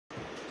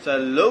So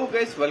hello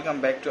guys,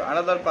 welcome back to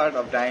another part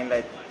of Dying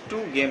Light 2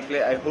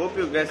 gameplay. I hope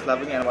you guys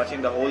loving and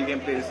watching the whole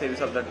gameplay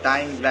series of the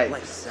Dying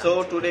Light.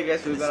 So today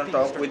guys we're gonna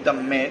talk with the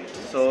mate.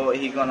 So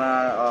he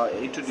gonna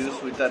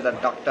introduce with the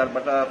doctor,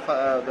 but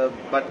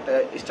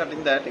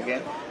starting that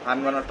again,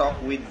 I'm gonna talk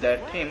with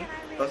that him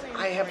because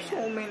I have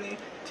so many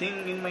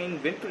things in my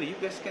inventory. You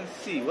guys can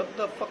see what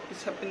the fuck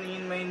is happening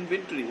in my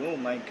inventory. Oh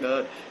my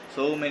god,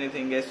 so many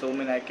things guys, so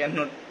many. I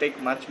cannot take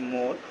much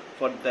more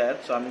for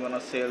that, so I'm gonna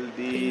sell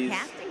these.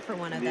 For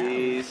one of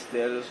these.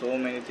 There are so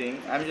many things.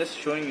 I'm just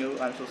showing you.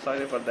 I'm so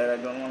sorry for that. I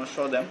don't want to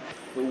show them.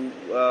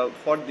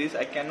 For this,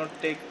 I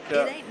cannot take.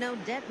 It ain't no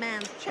dead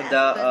man's chest,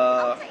 the but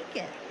I'll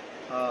take it.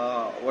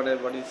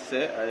 what is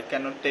say? I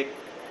cannot take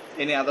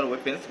any other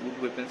weapons.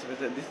 Good weapons.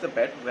 This is the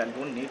bad one. I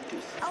don't need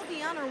this. I'll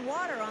be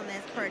underwater on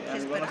this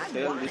purchase, I'm but gonna I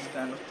sell want this it.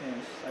 kind of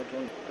things. I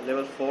don't.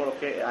 Level 4.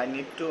 Okay, I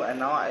need to. And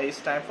now it's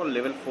time for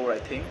level 4. I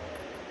think.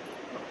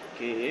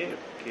 Okay.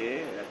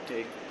 I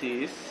take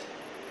this.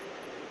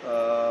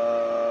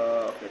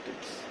 Okay,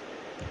 tips.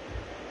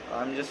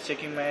 I'm just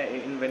checking my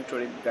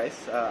inventory, guys.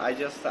 I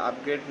just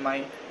upgrade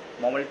my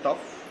Molotov.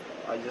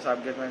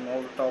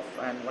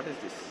 And what is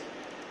this?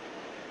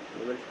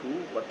 Level 2.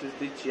 What is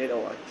the jet?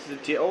 Oh,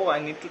 this is oh, I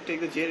need to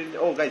take the jet.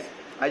 Oh, guys,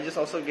 I just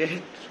also get.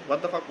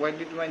 What the fuck? Where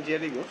did my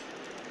jerry go?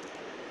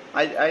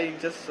 I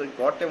just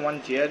got a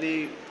one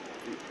jerry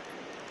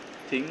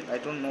thing. I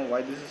don't know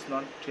why this is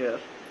not here.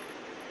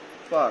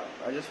 Fuck!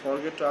 I just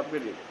forget to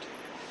upgrade it.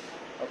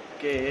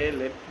 Okay,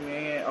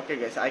 okay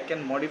guys, I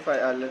can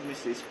modify, let me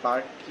see,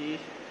 Sparky,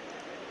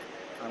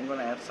 I'm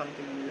gonna add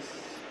something in this,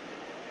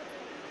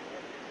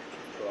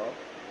 drop,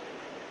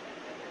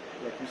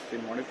 let me see,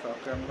 modify,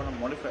 okay, I'm gonna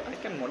modify, I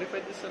can modify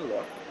this a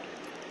lot,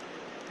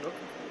 look,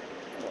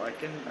 oh, I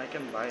can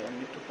buy, I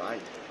need to buy,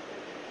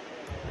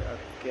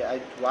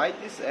 okay, why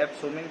this app,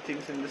 so many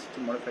things in this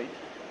to modify,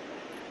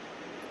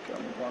 okay,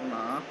 I'm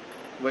gonna,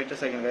 wait a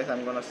second guys,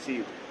 I'm gonna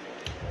see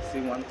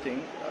one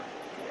thing.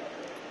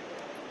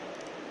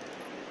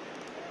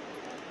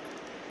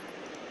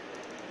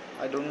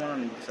 I don't want to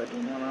need this. I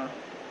don't want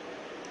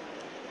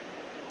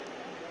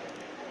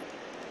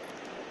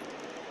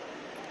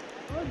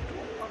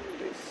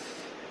this.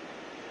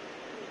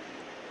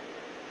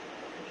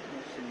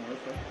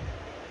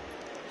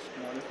 Let's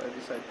modify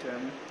this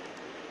item.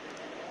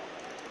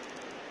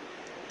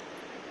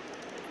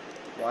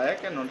 Why I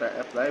cannot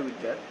apply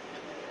with that?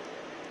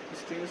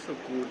 This thing is so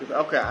good.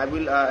 Okay, I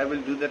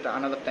will do that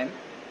another time,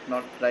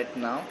 not right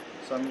now.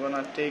 So I'm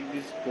gonna take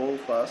this bow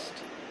first.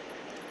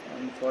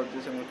 And for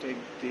this I'm going to take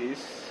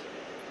this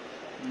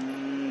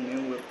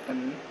new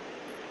weapon.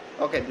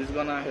 Okay, this is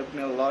gonna help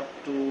me a lot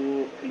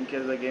to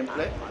increase the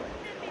gameplay.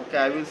 Okay,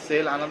 I will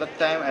sell another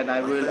time and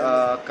I will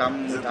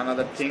come with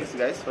another things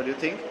guys. What do you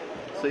think?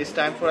 So it's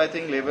time for I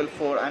think level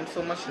 4. I'm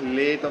so much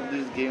late of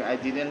this game. I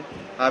didn't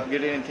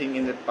upgrade anything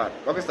in that part.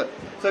 Okay sir.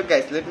 So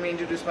guys, let me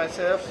introduce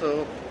myself.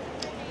 So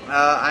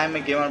I'm a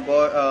gamer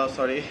boy,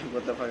 sorry,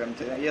 what the fuck I'm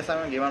saying. Yes,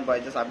 I'm a gamer boy. I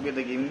just upgrade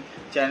the gaming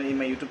channel in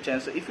my YouTube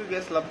channel. So if you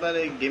guys love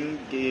the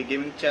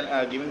gaming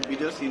channel, gaming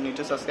videos, you need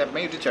to subscribe my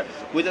YouTube channel.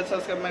 With that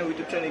subscribe my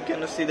YouTube channel, you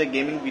can see the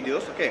gaming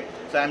videos. Okay,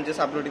 so I'm just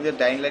uploading the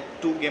Dying Light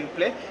 2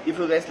 gameplay. If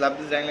you guys love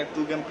this Dying Light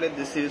 2 gameplay,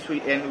 this series will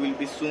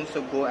be soon.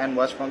 So go and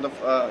watch from the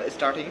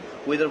starting.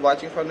 Without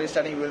watching from the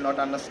starting, you will not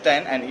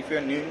understand. And if you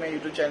are new in my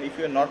YouTube channel, if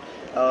you are not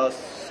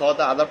saw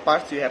the other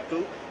parts, you have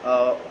to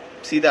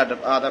see the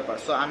other part.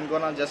 So I'm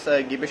gonna just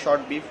give a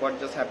short brief what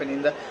just happened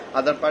in the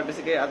other part.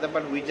 Basically other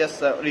part we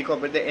just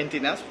recovered the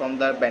antennas from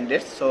the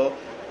bandits, so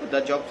the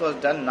job was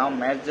done. Now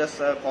Matt just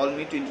called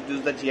me to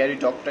introduce the GRE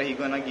doctor. He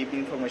gonna give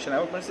information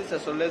about my sister.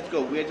 So let's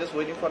go. We are just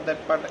waiting for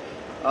that part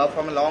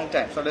from a long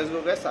time. So let's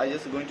go guys. I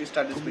just going to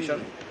start this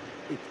mission.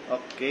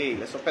 Okay,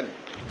 let's open.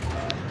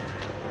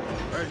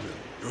 Hey,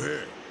 you're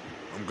here.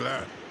 I'm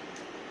glad.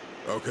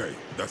 Okay,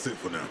 that's it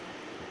for now.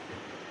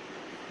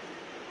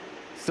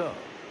 So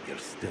you're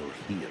still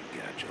here,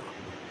 Gadget.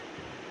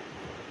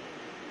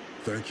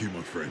 Thank you,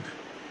 my friend,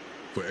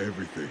 for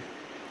everything.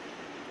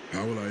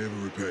 How will I ever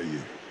repay you?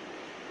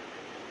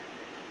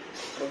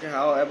 Okay,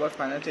 how about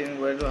financing?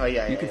 Where do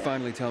you can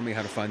finally tell me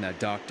how to find that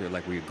doctor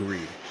like we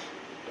agreed.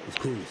 Of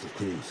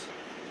course.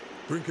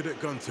 Bring Cadet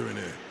Gunter in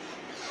here.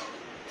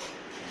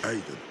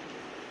 Aiden,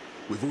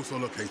 we've also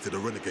located a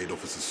Renegade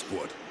officer's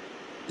squad.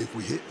 If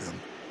we hit them,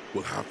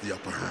 we'll have the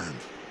upper hand.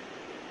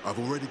 I've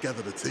already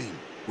gathered a team,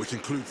 which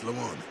includes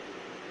Lawan.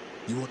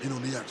 You want in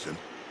on the action?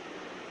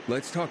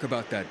 Let's talk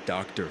about that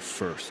doctor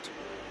first.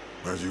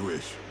 As you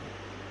wish.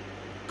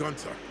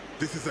 Gunter,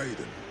 this is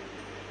Aiden.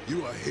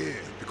 You are here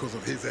because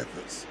of his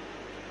efforts.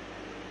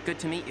 Good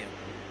to meet you.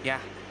 Yeah,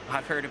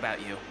 I've heard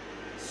about you.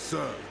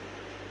 Sir.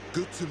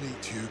 Good to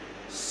meet you,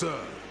 sir.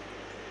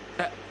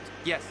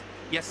 Yes,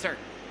 sir.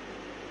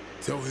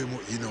 Tell him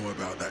what you know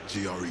about that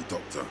GRE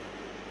doctor.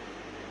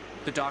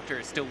 The doctor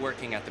is still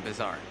working at the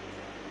bazaar.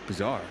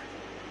 Bazaar?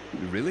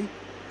 Really?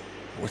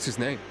 What's his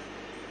name?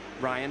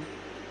 Ryan.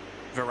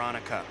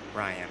 Veronica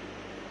Ryan.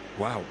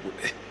 Wow.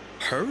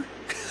 Her?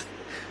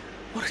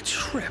 What a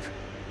trip.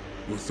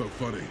 What's so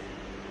funny?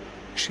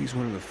 She's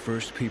one of the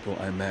first people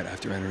I met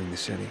after entering the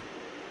city.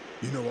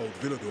 You know old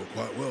Villador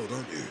quite well,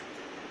 don't you?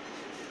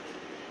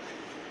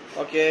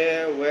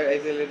 Okay, where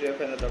exactly do you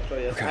find the doctor?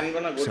 Yes, Okay, I'm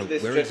gonna go so to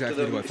this where straight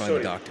exactly to do the I find story.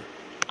 the doctor?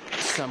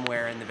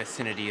 Somewhere in the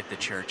vicinity of the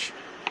church.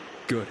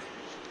 Good.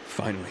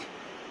 Finally.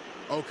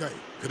 Okay,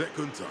 Cadet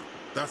Gunter,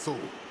 that's all.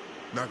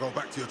 Now go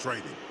back to your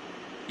training.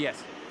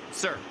 Yes,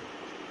 sir.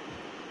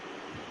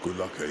 Good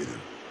luck, Aiden.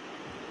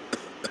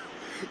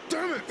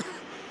 Damn it!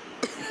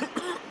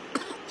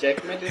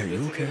 Checkmate is Are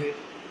you okay? basically.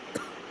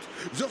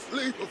 Just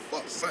leave for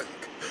fuck's sake.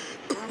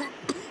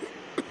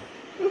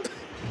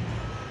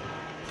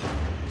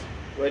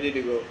 Where did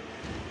you go?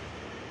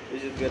 We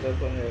should get up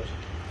from here.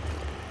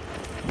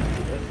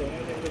 There's so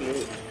many things to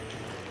loot.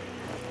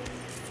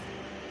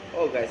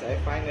 Oh guys, I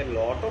find a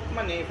lot of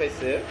money if I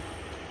save.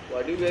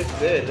 What do you guys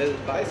say? Let's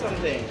buy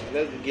something.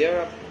 Let's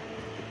gear up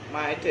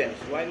my items.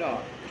 Why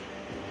not?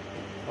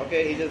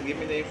 Okay, he just give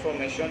me the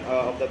information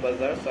of the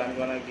bazaar, so I'm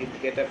gonna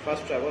get a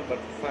fast travel. But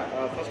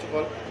first of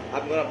all,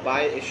 I'm gonna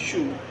buy a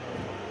shoe.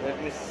 Let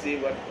me see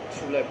what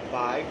should I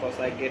buy, cause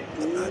I get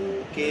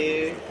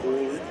 2k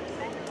gold.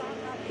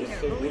 It's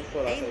so good for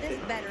us, I Ain't this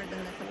think. better than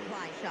the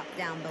supply shop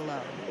down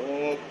below?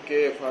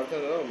 Okay, father.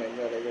 Oh my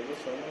god, I get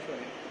so much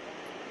money.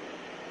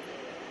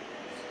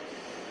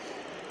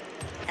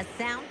 A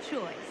sound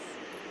choice.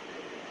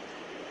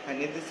 I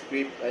need this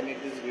grip. I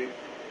need this grip.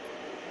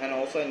 And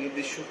also I need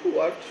this shoe.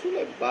 What should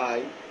I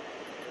buy?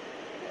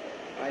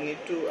 I need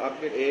to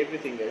upgrade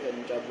everything, guys. I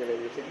need to upgrade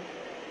everything.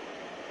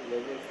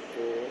 Level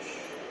 4.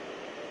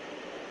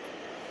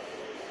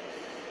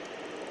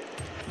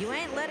 You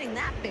ain't letting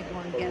that big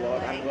one A get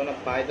lot. I'm away. gonna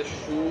buy the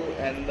shoe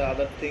and the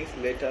other things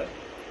later.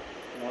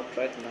 Not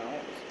right now.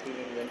 Still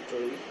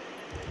inventory.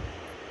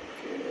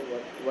 Okay,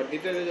 what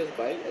did I just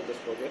buy? I just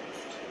forget.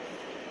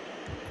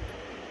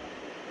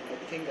 I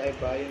think I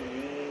buy a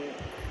new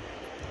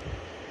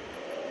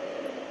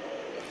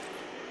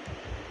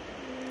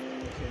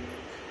thing.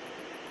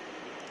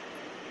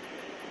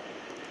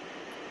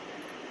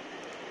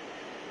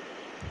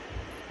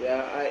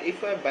 Yeah,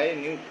 if I buy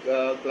new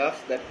gloves,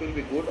 that will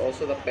be good.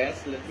 Also the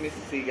pants. Let me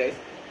see, guys.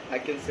 I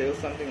can sell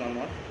something or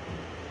not.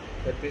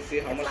 Let me see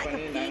how It's much like a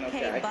money. 9.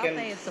 Okay, I PK can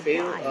buffet of sell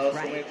supplies, so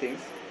right? many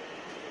things.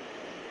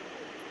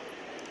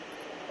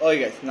 Oh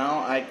guys, now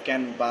I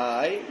can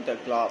buy the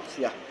gloves.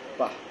 Yeah,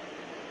 but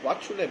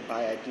what should I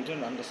buy? I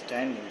didn't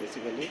understand it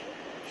basically.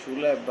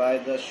 Should I buy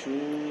the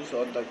shoes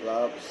or the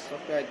gloves?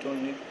 Okay, I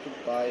don't need to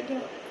buy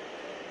the.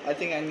 I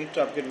think I need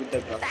to upgrade with the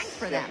gloves. Thanks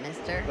for Yeah. that,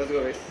 mister. Let's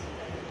go, guys.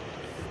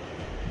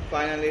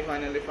 Finally,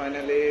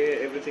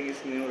 everything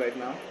is new right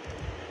now.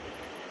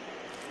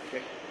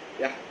 Okay,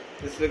 yeah,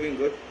 this is looking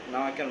good.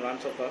 Now I can run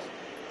so fast.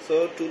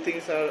 So 2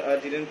 things are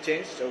didn't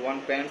change.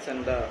 One pants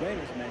and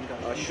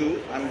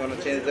shoe. I'm gonna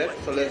change that.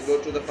 So let's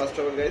go to the first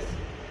travel, guys.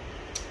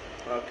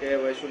 Okay,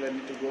 where should I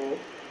need to go?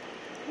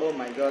 Oh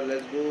my God,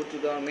 let's go to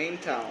the main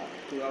town.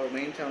 To our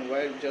main town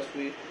where just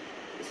we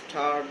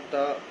start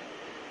the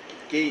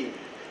game.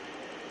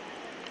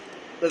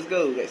 Let's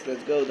go, guys.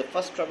 Let's go. The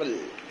first travel.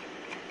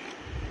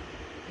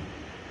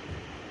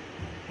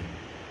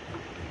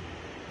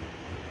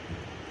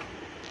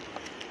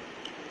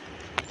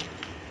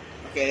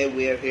 Okay,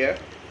 we are here.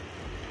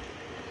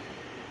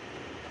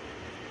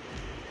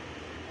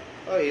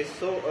 Oh, he's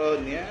so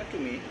near to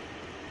me.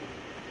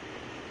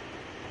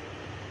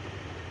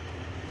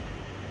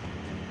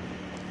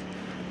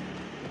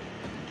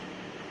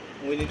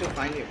 We need to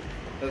find him.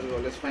 Let's go,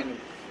 let's find him.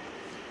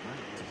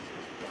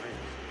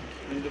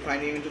 We need to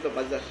find him into the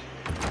bazaar.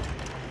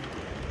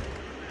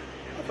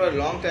 After a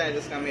long time I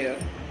just come here.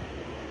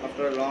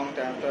 After a long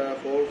time, after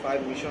 4 or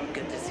 5 missions.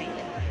 Good to see you.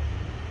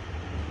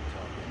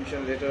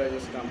 Mission later I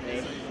just come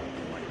here.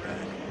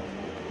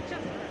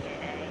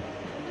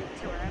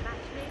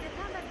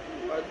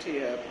 What he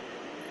have?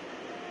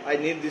 I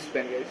need this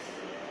pen, guys.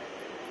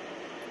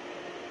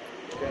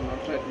 Okay,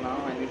 not right now.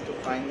 I need to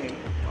find him.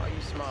 Why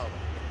you smile?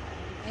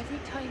 Every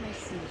time I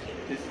see you,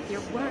 This is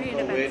you're worried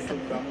the about way to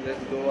something. come.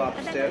 Let's go And then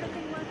upstairs.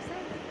 everything works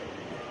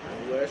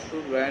out. Where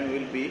should Ryan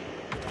will be?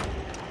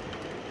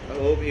 I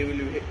hope he will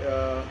be.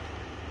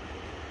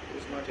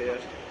 He's not here.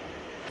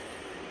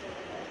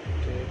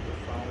 Tape,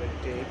 found a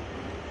tape.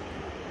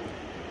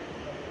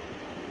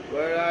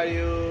 Where are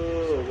you?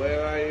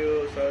 Where are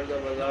you? Search the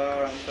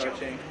bazaar. I'm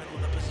searching. In the middle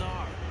of the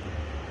bazaar.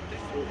 This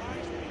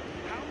surprised me.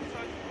 How was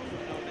I supposed to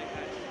know they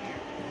had you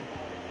here?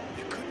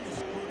 You couldn't have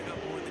screwed it up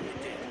more than you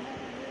did.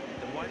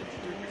 Then why did you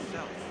do it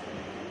yourself?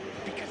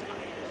 Because I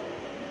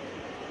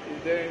asked. Is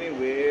there any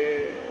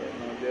way?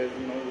 No, there's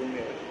no room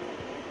here.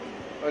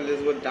 Well,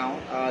 let's go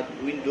down.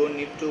 We don't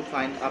need to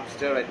find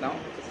upstairs right now,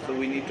 so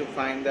we need to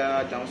find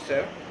the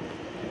downstairs.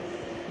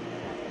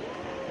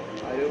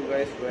 Are you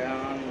guys where?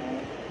 No.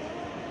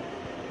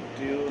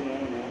 Do you know?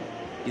 No.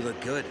 You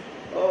look good.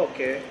 Oh,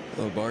 okay.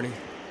 Hello, Barney.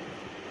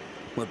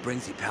 What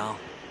brings you, pal?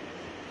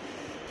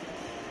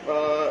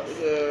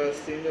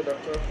 Seeing the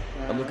doctor.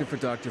 I'm looking for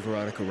Dr.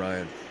 Veronica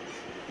Ryan.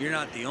 You're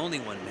not the only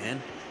one,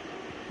 man.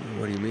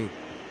 What do you mean?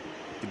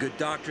 The good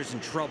doctor's in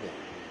trouble.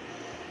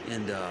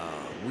 And,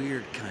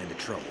 weird kind of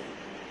trouble.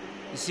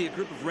 You see, a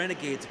group of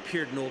renegades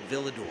appeared in Old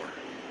Villador.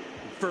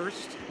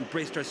 First, we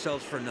braced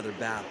ourselves for another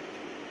battle.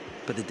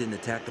 But they didn't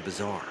attack the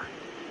bazaar.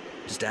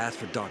 Just asked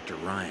for Dr.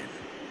 Ryan.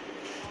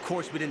 Of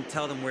course, we didn't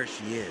tell them where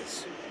she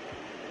is.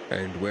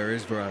 And where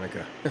is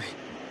Veronica?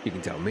 You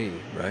can tell me,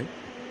 right?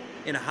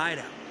 In a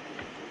hideout.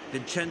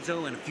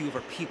 Vincenzo and a few of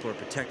our people are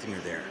protecting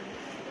her there.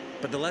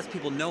 But the less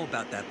people know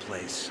about that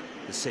place,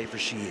 the safer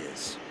she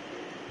is.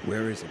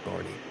 Where is it,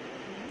 Barney?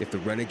 If the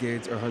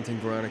renegades are hunting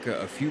Veronica,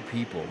 a few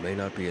people may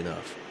not be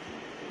enough.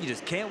 You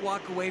just can't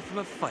walk away from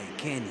a fight,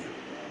 can you?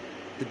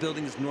 The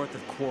building is north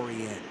of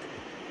Quarry End.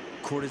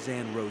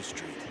 Courtesan Rose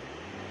Street.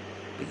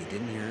 But you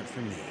didn't hear it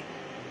from me.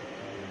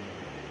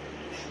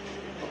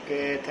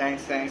 Okay,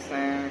 thanks. Thanks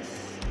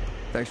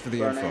for the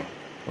Barney. info.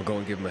 I'll go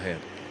and give him a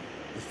hand.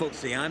 The folks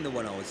say I'm the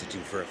one always to do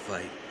for a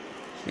fight.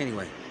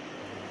 Anyway,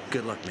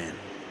 good luck, man.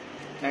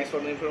 Thanks for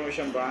the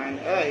information, Brian.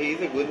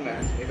 He's a good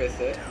man, if I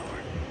say.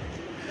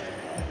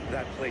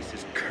 That place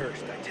is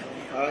cursed, I tell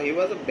you. He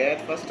was a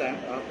bad first time,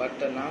 but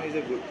now he's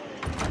a good.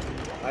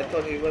 I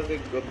thought he was a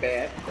good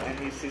bad, and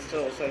his sister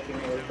also I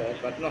think was bad,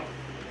 but no,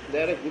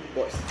 they are a good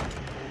boys,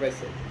 if I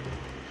say.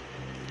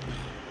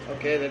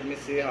 Okay, let me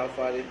see how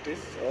far it is.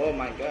 Oh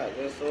my god,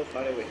 they're so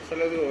far away. So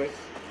let's go, boys.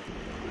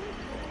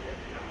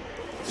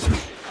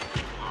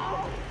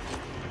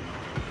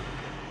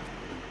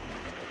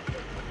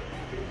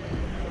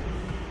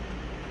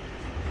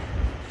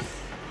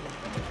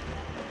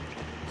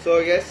 So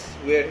I guess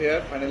we are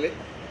here finally.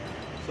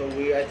 So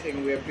I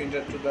think we have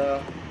printed to the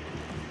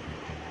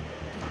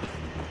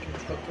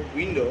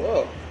window.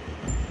 Oh.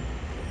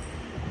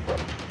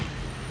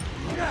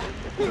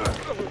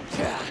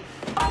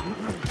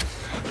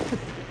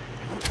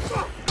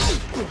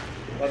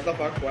 What the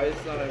fuck? Why is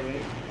it not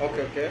happening?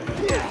 Okay.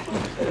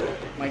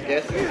 My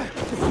guess is.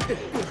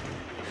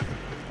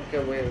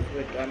 Okay, wait.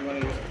 I'm gonna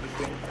use this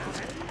thing.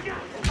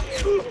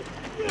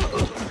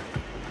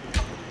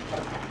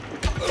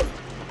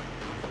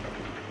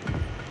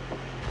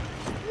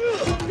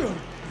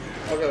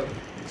 Okay.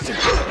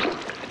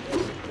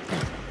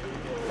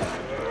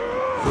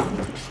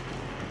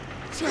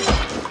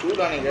 Too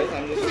running, guys.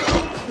 I'm just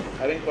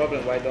having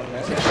problem. Why don't I?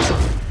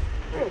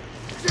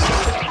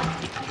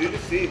 Do you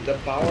see the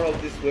power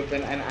of this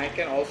weapon? And I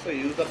can also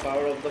use the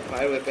power of the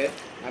fire weapon.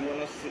 I'm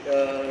gonna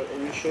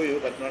will show you,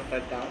 but not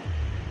right now.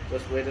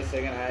 Just wait a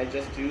second. I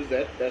just use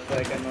that. That's why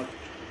I cannot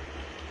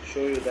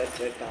show you that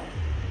right now.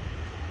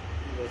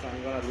 Because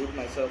I'm gonna loot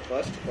myself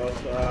first.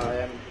 Because I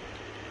am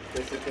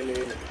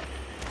basically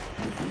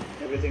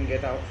everything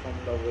get out from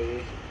the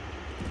way.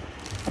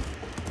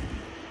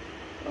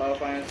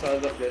 Fine,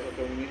 search the place.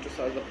 Okay, we need to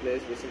search the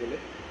place basically.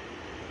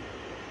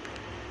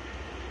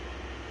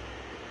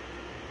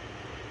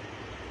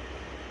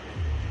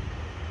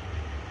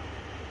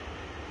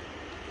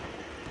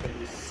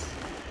 Please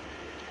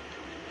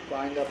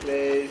find the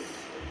place.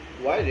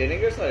 Why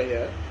renegades are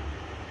here?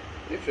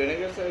 If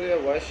renegades are here,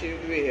 why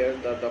should we here?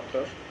 The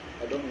doctor?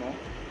 I don't know.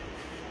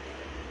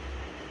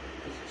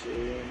 This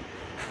chain.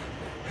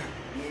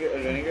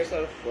 Renegades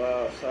are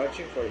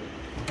searching for you.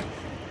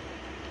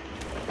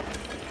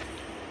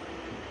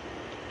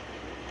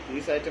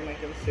 This item I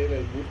can sell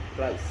a good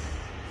price.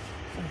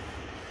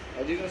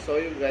 I didn't show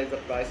you guys the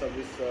price of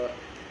this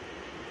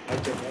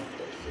item.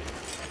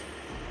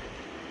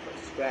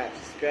 Scraps.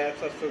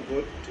 Scraps are so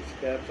good.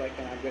 Scraps I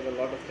can upgrade a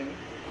lot of things.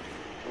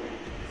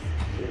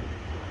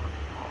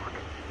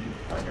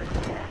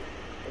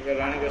 Okay,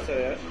 renegades are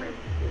here.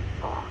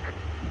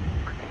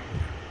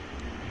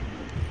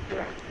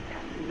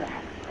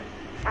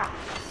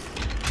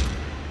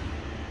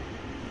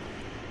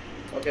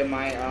 Okay,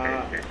 my I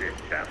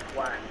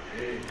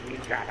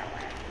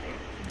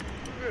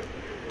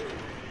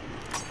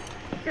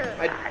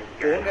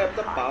don't have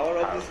the power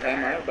of this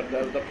hammer, but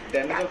the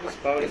damage of this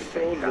power is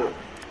so low.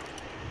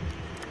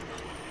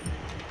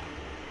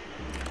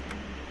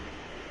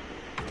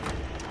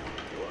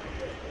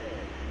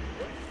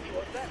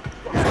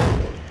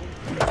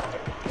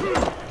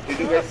 Did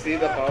you guys see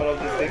the power of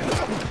this thing?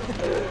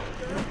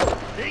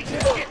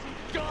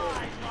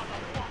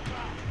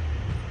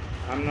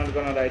 I'm not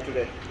gonna die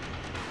today.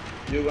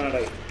 You're gonna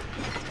die.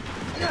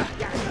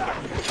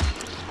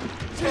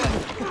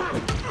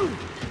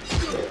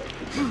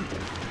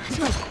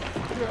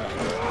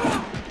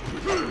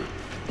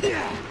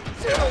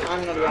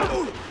 I'm not gonna.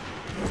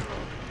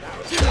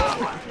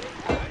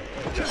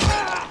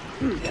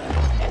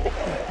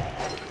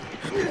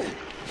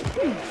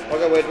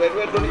 Okay, wait.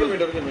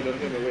 Don't kill me.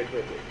 Wait.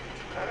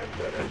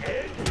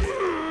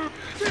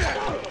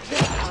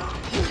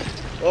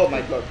 Oh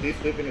my god, this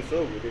weapon is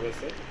so good, if I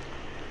say.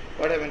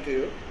 What happened to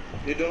you?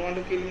 You don't want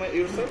to kill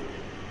yourself?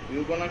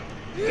 You're gonna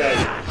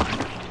die.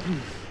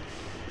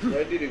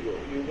 Where did you go?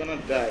 You're gonna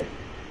die.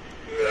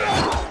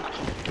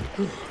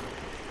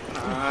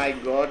 I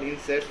got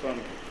insects from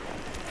me.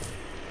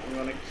 I'm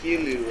gonna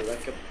kill you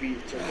like a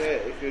peach,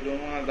 okay? If you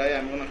don't wanna die,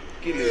 I'm gonna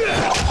kill you.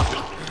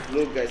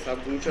 Look guys, how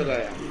brutal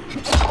I am.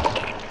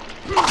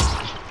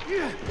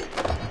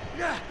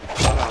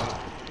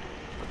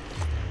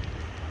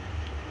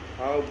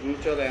 How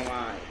brutal am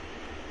I?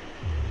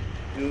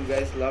 You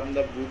guys love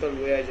the brutal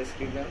way I just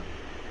killed them.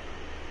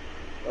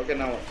 Okay,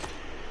 now what?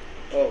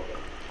 Oh, okay.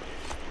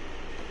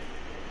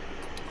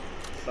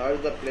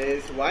 Search the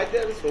place. Why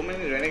there are so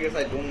many renegades?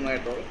 I don't know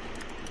at all.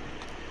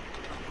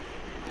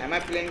 Am I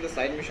playing the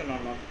side mission or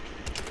not?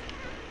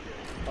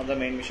 Or the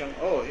main mission?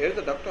 Oh, here's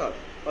the doctor.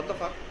 What the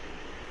fuck?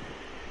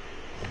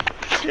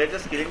 They're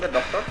just killing the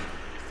doctor?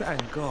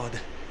 Thank God.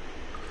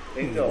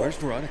 Bingo. Where's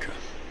Veronica?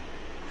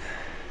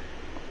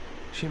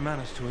 She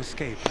managed to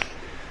escape.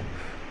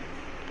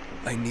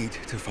 I need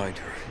to find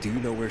her. Do you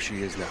know where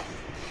she is now?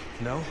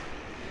 No,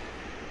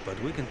 but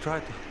we can try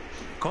to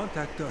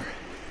contact her.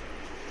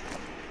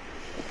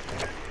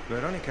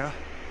 Veronica?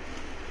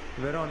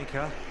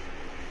 Veronica?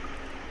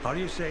 Are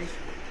you safe?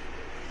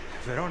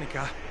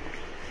 Veronica?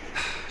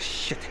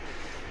 Shit.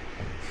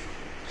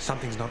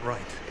 Something's not right.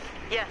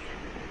 Yes,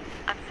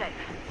 I'm safe.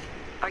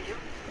 Are you?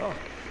 Oh,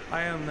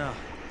 I am now.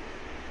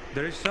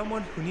 There is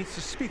someone who needs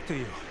to speak to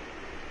you.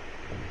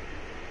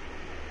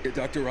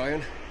 Dr.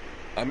 Ryan,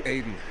 I'm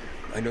Aiden.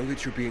 I know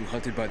that you're being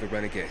hunted by the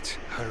renegades.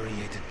 Hurry,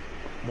 Aiden.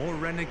 More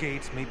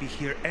renegades may be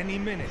here any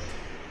minute.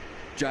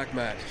 Jack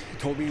Matt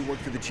told me you work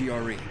for the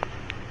GRE.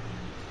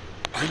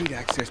 I need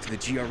access to the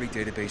GRE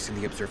database in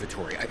the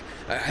observatory.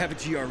 I have a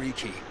GRE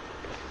key.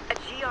 A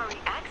GRE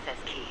access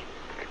key?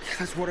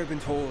 That's what I've been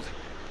told.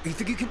 You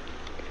think you can...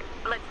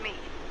 Let's meet.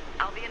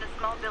 I'll be in a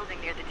small building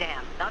near the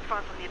dam, not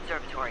far from the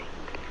observatory.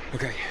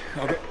 Okay,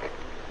 I'll go...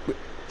 Wait,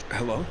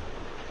 hello?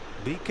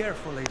 Be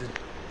careful, Aiden.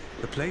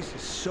 The place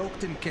is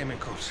soaked in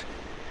chemicals.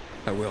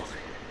 I will.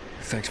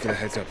 Thanks for the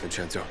heads up,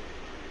 Vincenzo.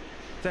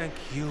 Thank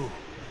you.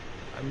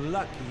 I'm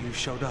lucky you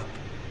showed up.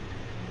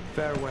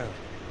 Farewell,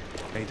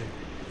 Aiden.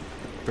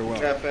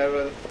 Farewell. Yeah,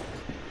 farewell.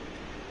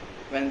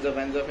 Venza,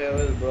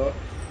 farewell, bro.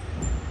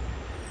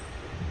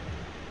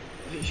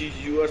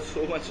 You are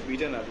so much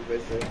beaten up, you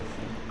guys say.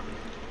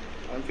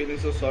 I'm feeling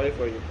so sorry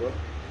for you, bro.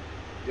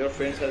 Your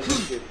friends have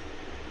been killed.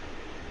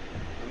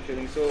 I'm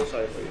feeling so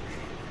sorry for you.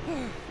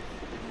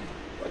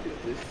 What is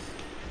this?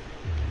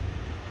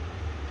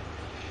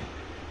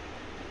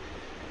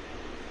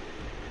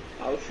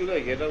 How should I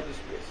get out of this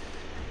place?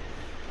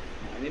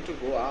 I need to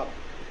go up.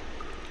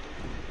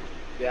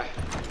 Yeah.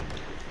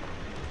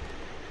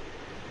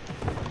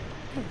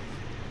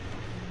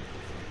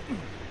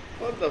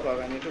 What the fuck?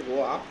 I need to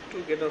go up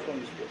to get out from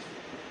this place.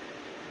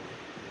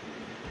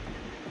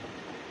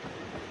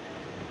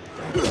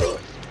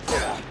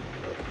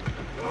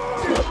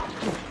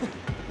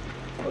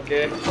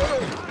 Okay.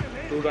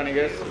 Two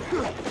renegades.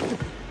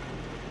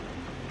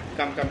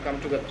 Come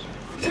together.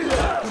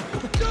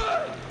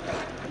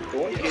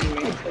 Don't kill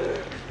me.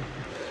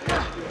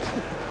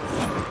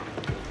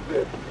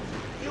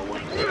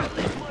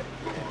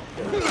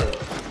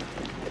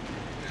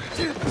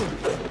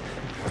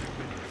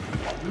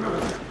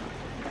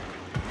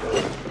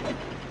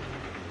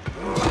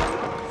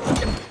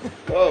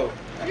 Oh.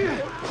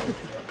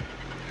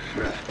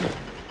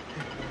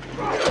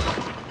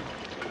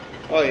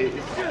 Oh,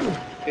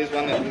 he's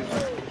one.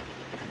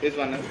 He's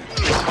one.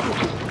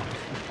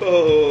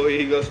 Oh,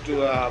 he goes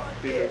to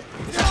Peter.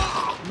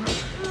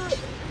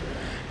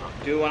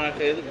 Do you wanna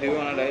kill? Do you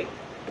wanna die?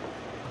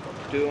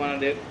 Do you wanna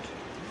dead?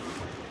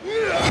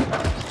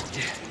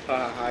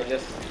 I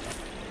just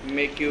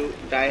make you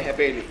die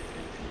happily.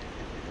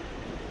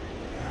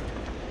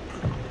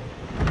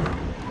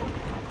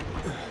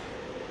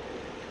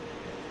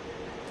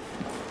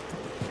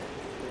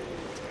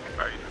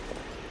 Hey,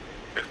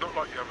 it's not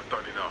like you haven't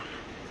done enough.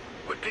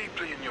 We're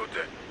deeply in your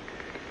debt.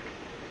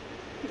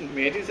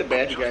 Mate is a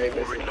bad Just guy, worried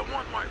basically. the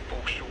one might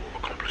fall short of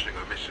accomplishing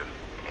her mission.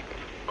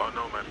 Our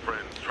nomad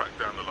friends tracked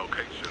down the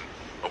location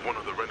of one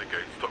of the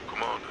Renegade's top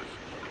commanders.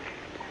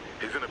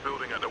 He's in a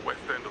building at the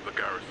west end of the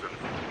garrison,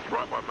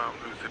 right by Mount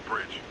Lucid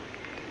Bridge.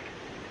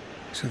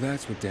 So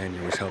that's what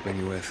Daniel was helping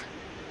you with.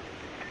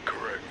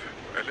 Correct.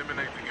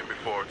 Eliminating him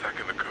before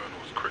attacking the colonel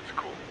is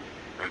critical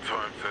and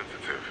time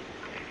sensitive.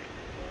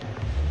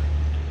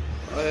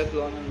 I have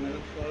 1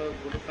 minute for a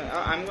good find.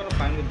 I'm gonna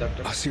find the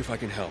doctor. I'll see if I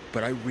can help,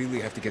 but I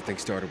really have to get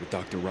things started with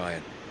Dr.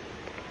 Ryan.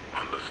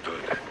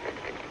 Understood.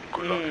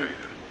 Good luck,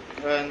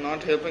 Aiden.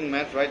 Not helping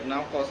Matt right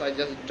now because I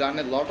just done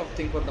a lot of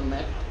things for the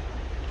Matt.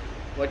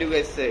 What do you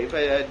guys say? If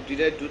I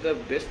did I do the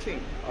best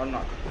thing or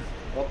not?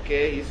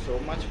 Okay, he's so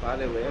much far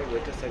away.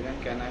 Wait a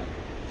second, can I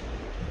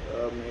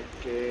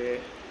make a...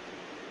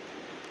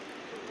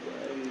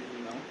 Where is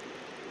he now?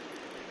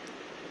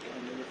 I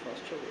need a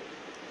fast travel.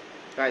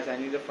 Guys, I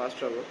need a fast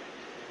travel.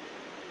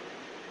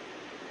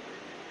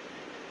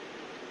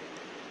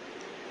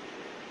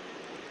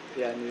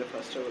 Yeah, I need a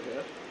fast travel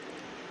here.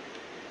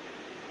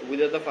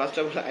 Without the fast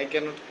travel, I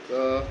cannot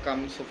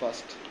come so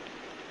fast.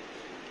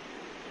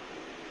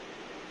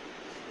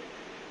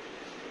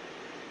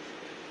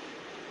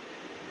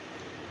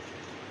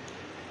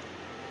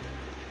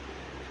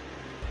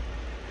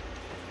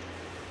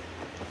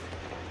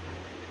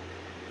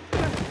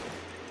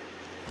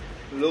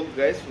 Look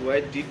guys,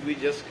 where did we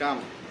just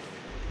come?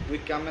 We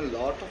come a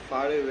lot of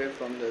far away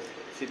from the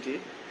city.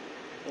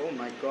 Oh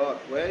my god,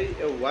 why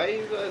are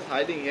you guys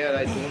hiding here?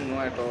 I don't know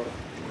at all.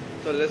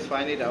 So let's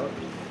find it out.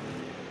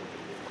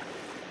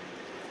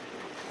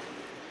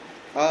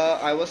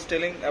 I was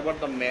telling about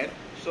the med.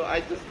 So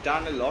I just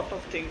done a lot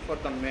of things for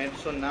the med.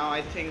 So now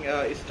I think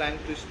it's time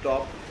to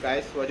stop,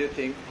 guys. What do you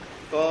think?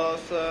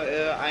 Because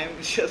I'm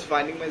just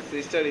finding my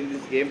sister in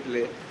this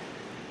gameplay,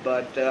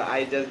 but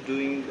I just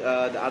doing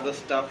the other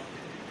stuff,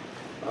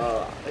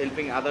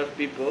 helping other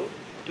people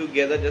to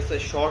gather just a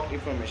short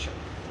information.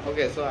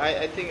 Okay, so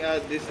I think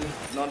this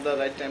is not the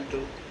right time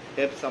to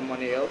help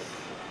someone else.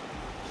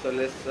 So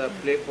let's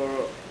play for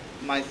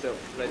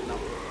myself right now.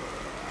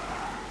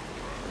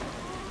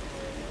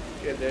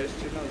 Okay, there's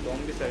still no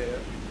zombies are here.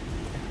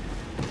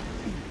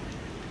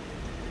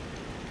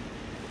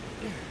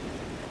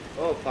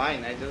 Oh,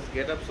 fine. I just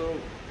get up so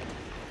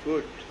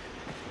good.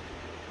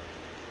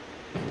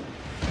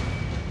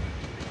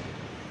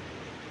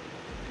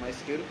 My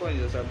skill point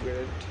just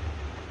upgraded.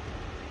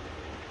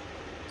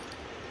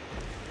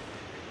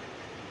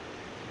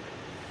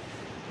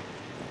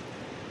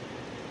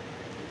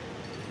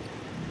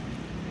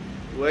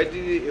 Where is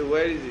he?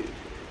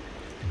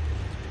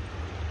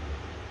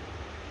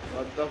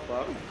 What the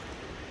fuck?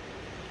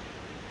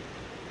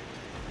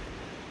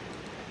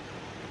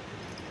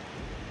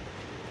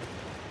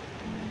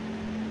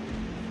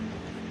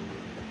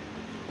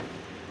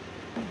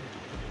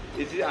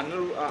 Is he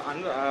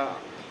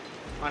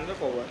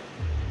undercover?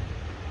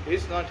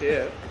 He's not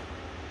here.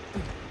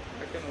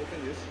 I can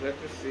open this. Let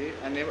me see.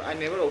 I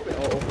never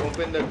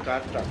open the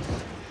card trucks.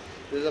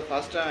 This is the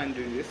first time I'm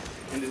doing this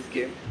in this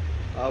game.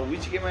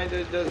 Which game I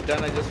just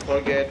done? I just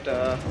forget.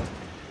 I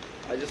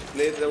just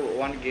played the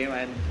one game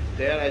and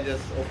there I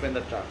just opened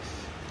the trucks.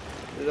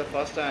 This is the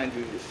first time I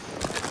do this.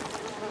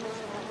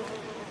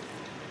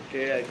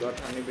 Okay, I got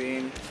honey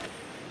bean.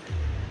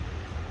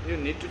 You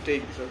need to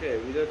take this, okay?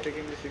 Without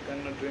taking this, you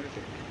cannot do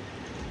anything.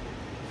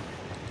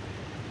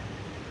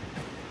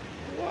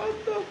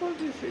 What the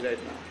fuck is he right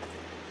now?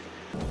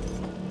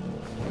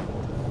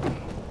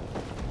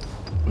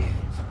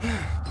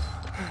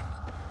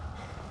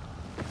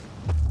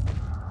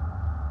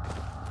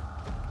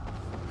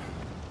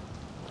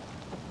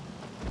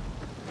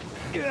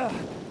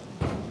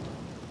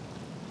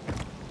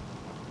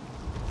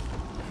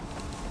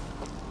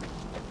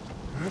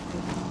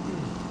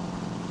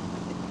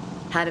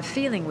 Had a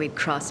feeling we'd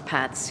cross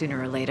paths sooner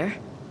or later.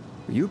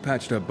 You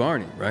patched up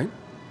Barney, right?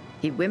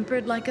 He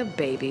whimpered like a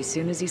baby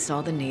soon as he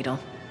saw the needle.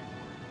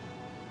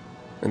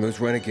 And those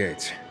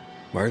renegades,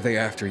 why are they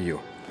after you?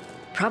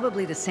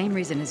 Probably the same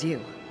reason as you.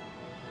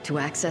 To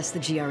access the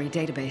GRE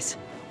database.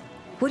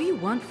 What do you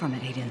want from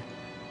it, Aiden?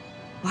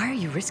 Why are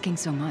you risking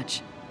so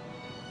much?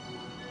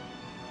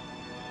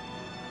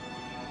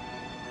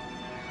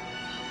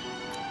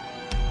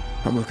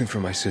 I'm looking for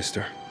my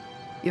sister.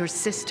 Your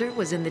sister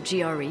was in the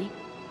GRE?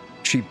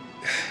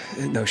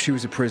 No, she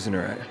was a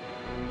prisoner.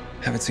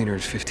 I haven't seen her in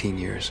 15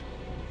 years.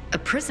 A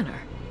prisoner?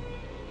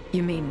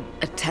 You mean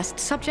a test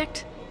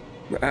subject?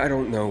 I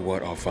don't know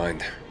what I'll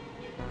find.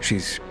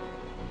 She's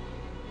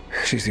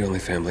the only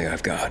family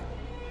I've got.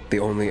 The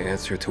only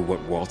answer to what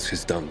Waltz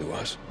has done to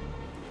us.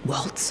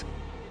 Waltz?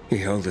 He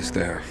held us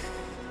there.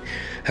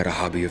 Had a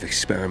hobby of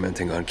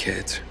experimenting on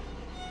kids.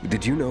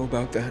 Did you know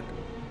about that?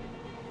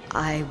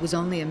 I was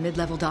only a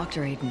mid-level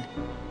doctor, Aiden.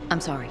 I'm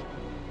sorry.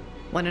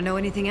 Want to know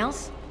anything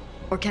else?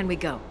 Or can we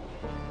go?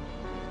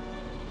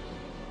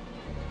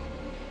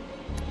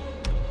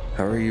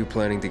 How are you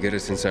planning to get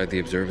us inside the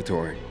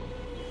observatory?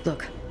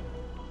 Look,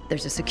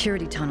 there's a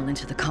security tunnel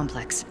into the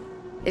complex.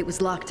 It was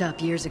locked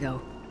up years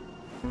ago.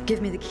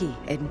 Give me the key,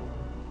 Aiden.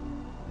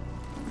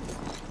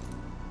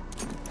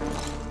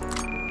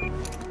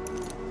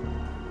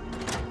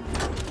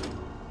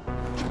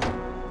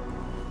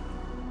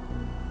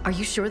 Are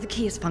you sure the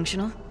key is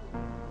functional?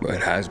 Well,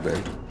 it has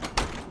been.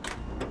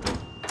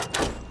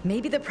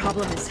 Maybe the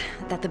problem is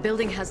that the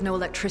building has no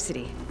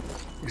electricity.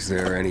 Is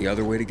there any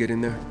other way to get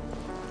in there?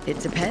 It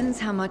depends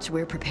how much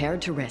we're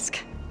prepared to risk.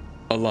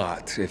 A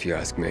lot, if you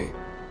ask me.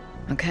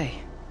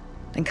 Okay,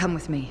 then come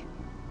with me.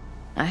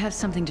 I have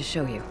something to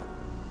show you.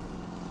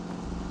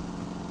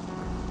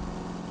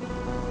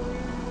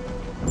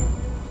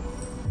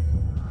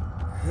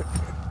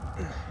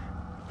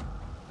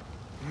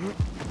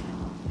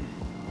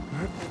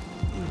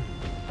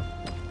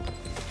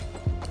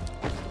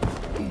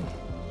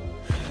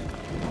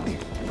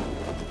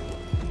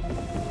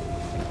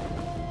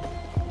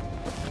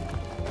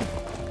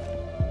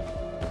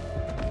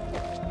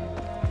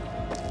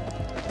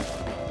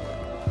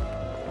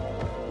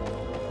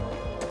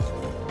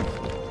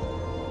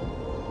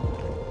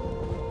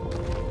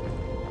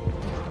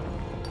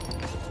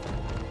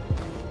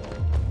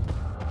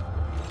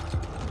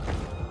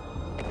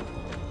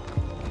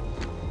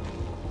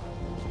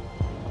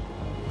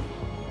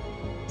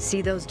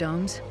 See those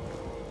domes?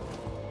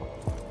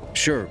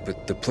 Sure,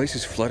 but the place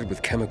is flooded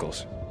with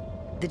chemicals.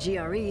 The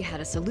GRE had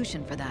a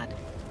solution for that.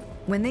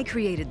 When they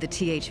created the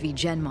THV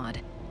Gen mod,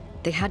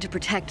 they had to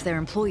protect their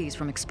employees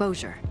from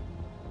exposure.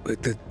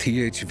 But the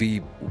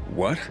THV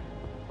what?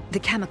 The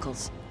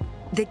chemicals.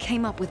 They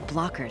came up with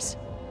blockers.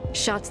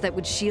 Shots that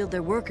would shield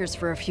their workers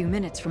for a few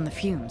minutes from the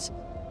fumes.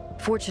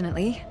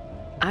 Fortunately,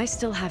 I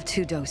still have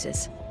 2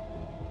 doses.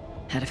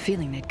 Had a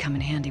feeling they'd come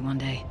in handy one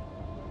day.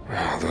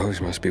 Well,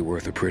 those must be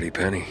worth a pretty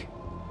penny.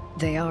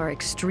 They are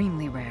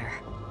extremely rare.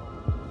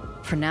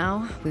 For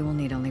now, we will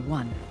need only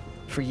one.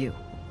 For you.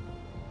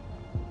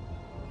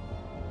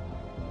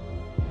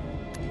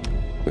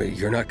 Wait,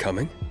 you're not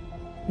coming?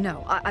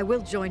 No, I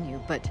will join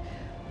you, but...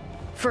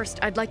 First,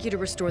 I'd like you to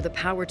restore the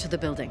power to the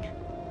building.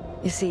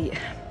 You see,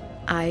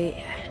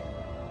 I...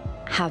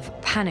 have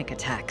panic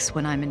attacks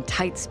when I'm in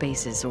tight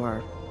spaces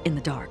or in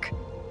the dark.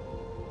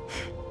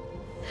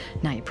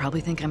 Now you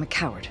probably think I'm a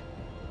coward.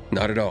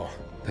 Not at all.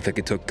 I think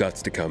it took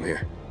guts to come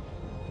here.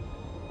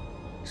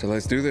 So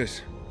let's do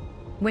this.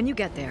 When you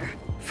get there,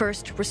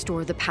 first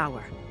restore the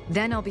power.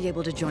 Then I'll be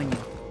able to join you.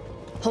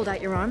 Hold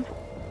out your arm.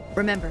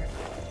 Remember,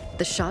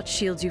 the shot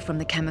shields you from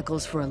the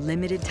chemicals for a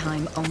limited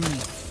time only.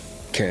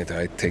 Can't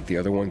I take the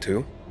other one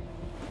too?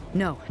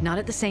 No, not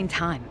at the same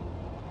time.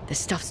 This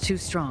stuff's too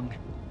strong.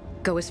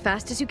 Go as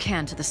fast as you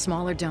can to the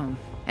smaller dome,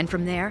 and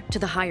from there to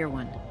the higher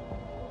one.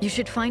 You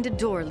should find a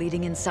door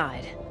leading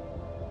inside.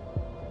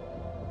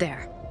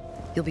 There.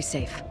 You'll be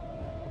safe.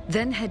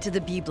 Then head to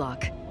the B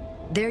block.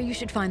 There you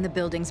should find the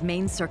building's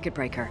main circuit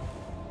breaker.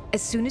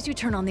 As soon as you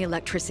turn on the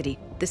electricity,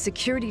 the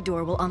security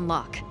door will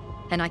unlock,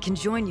 and I can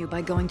join you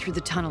by going through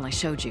the tunnel I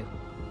showed you.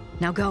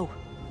 Now go.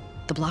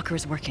 The blocker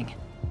is working.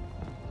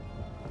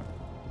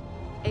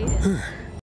 Aiden.